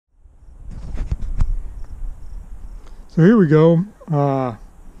So here we go.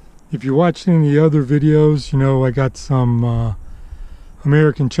 If you watched any of the other videos, you know I got some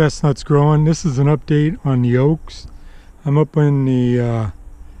American chestnuts growing. This is an update on the oaks. I'm up in the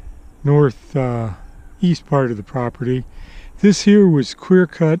north east part of the property. This here was clear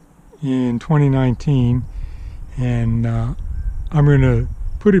cut in 2019, and I'm going to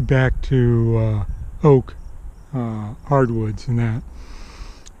put it back to oak hardwoods and that,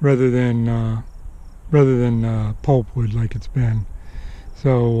 rather than pulpwood like it's been.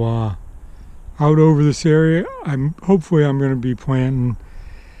 So out over this area, hopefully I'm going to be planting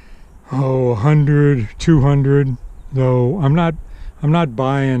 100, 200. Though I'm not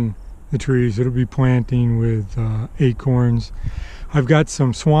buying the trees. It'll be planting with acorns. I've got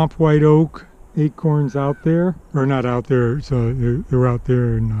some swamp white oak acorns out there, or not out there. So they're out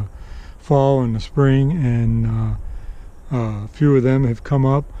there in the fall and the spring, and a few of them have come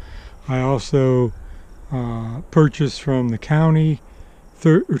up. I also purchased from the county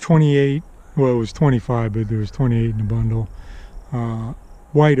 28, well it was 25, but there was 28 in the bundle,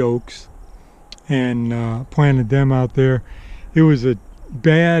 white oaks, and planted them out there. It was a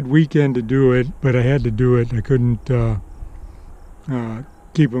bad weekend to do it, but I had to do it. I couldn't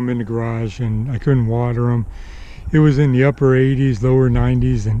keep them in the garage, and I couldn't water them. It was in the upper 80s, lower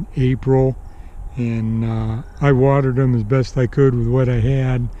 90s in April, and I watered them as best I could with what I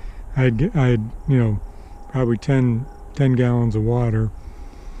had. I had you know, probably 10 gallons of water.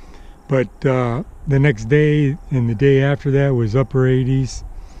 But the next day and the day after that was upper 80s,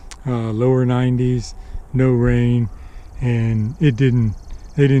 lower 90s, no rain, and they didn't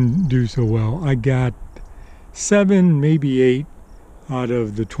do so well. I got 7, maybe 8 out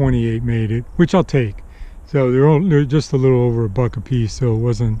of the 28 made it, which I'll take. So they're just a little over $1 a piece, so it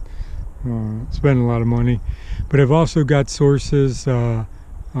wasn't spending a lot of money. But I've also got sources.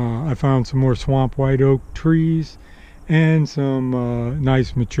 I found some more swamp white oak trees and some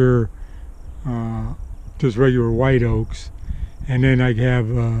nice mature just regular white oaks, and then I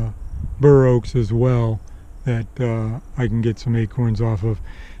have bur oaks as well that I can get some acorns off of.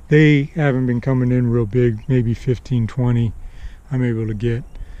 They haven't been coming in real big, maybe 15, 20 I'm able to get,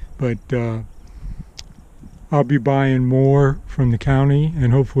 but I'll be buying more from the county,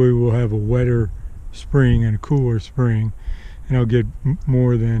 and hopefully we'll have a wetter spring and a cooler spring, and I'll get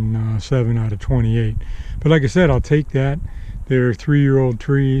more than 7 out of 28. But like I said, I'll take that. They're 3-year-old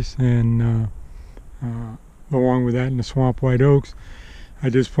trees, and along with that and the swamp white oaks, I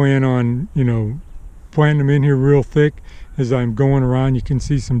just plan on, you know, planting them in here real thick. As I'm going around, you can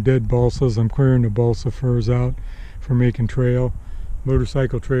see some dead balsas. I'm clearing the balsa firs out for making trail.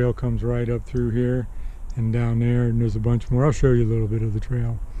 Motorcycle trail comes right up through here and down there, and there's a bunch more. I'll show you a little bit of the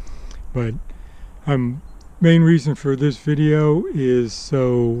trail. But main reason for this video is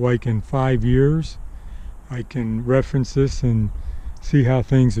so, like, in 5 years I can reference this and see how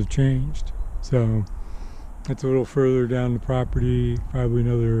things have changed. So that's a little further down the property, probably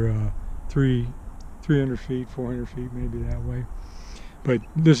another 300 feet, 400 feet, maybe that way. But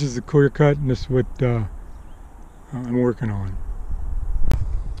this is the clear cut, and this is what I'm working on.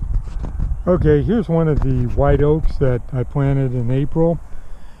 Okay, here's one of the white oaks that I planted in April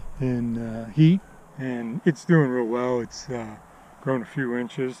in heat, and it's doing real well. It's grown a few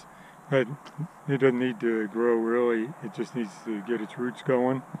inches, but it doesn't need to grow really. It just needs to get its roots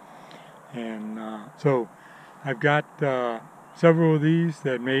going. And so I've got several of these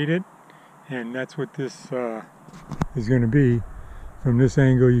that made it, and that's what this is going to be. From this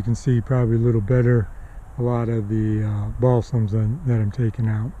angle you can see probably a little better a lot of the balsams that I'm taking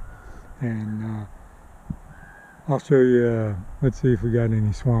out. And I'll show you, let's see if we got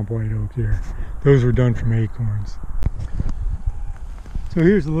any swamp white oak here. Those were done from acorns. So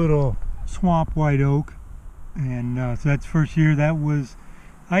here's a little swamp white oak, and so that's first year. That was,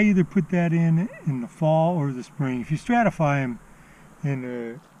 I either put that in the fall or the spring. If you stratify them in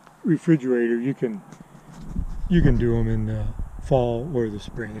the refrigerator, you can do them in the fall or the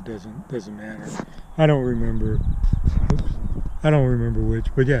spring. It doesn't matter. I don't remember which,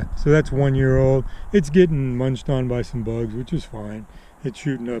 but yeah. So that's 1 year old. It's getting munched on by some bugs, which is fine. It's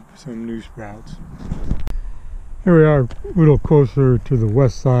shooting up some new sprouts. Here we are, a little closer to the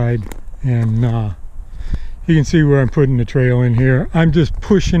west side, and you can see where I'm putting the trail in here. I'm just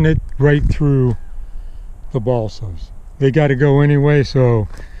pushing it right through the balsams. They got to go anyway, so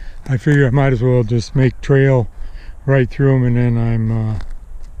I figure I might as well just make trail right through them, and then I'm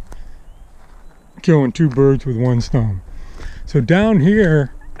killing 2 birds with 1 stone. So down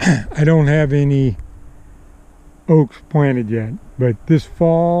here, I don't have any oaks planted yet, but this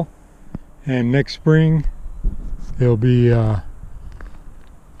fall and next spring, there'll be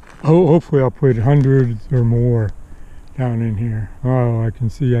hopefully I'll put hundreds or more down in here. Oh, I can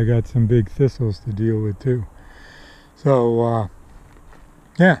see I got some big thistles to deal with too. So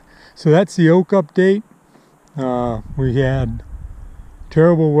yeah, so that's the oak update. We had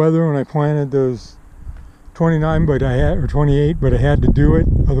terrible weather when I planted those 29, but I had, or 28, but I had to do it.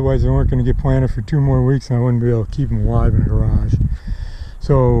 Otherwise, they weren't going to get planted for 2 more weeks, and I wouldn't be able to keep them alive in a garage.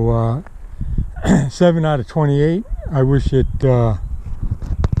 So 7 out of 28. I wish it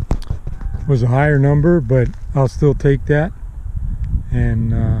was a higher number, but I'll still take that. And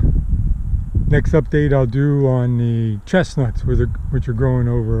next update I'll do on the chestnuts, which are growing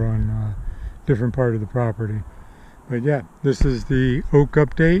over on a different part of the property. But yeah, this is the oak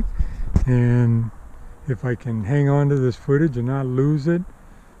update, and if I can hang on to this footage and not lose it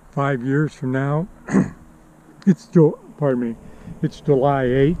 5 years from now, it's July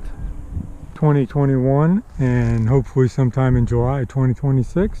 8th, 2021, and hopefully sometime in July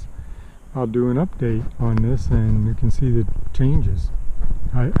 2026 I'll do an update on this and you can see the changes.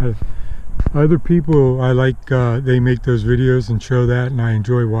 Other people, I like, they make those videos and show that, and I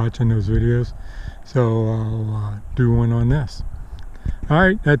enjoy watching those videos, so I'll do one on this.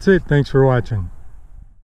 Alright, that's it. Thanks for watching.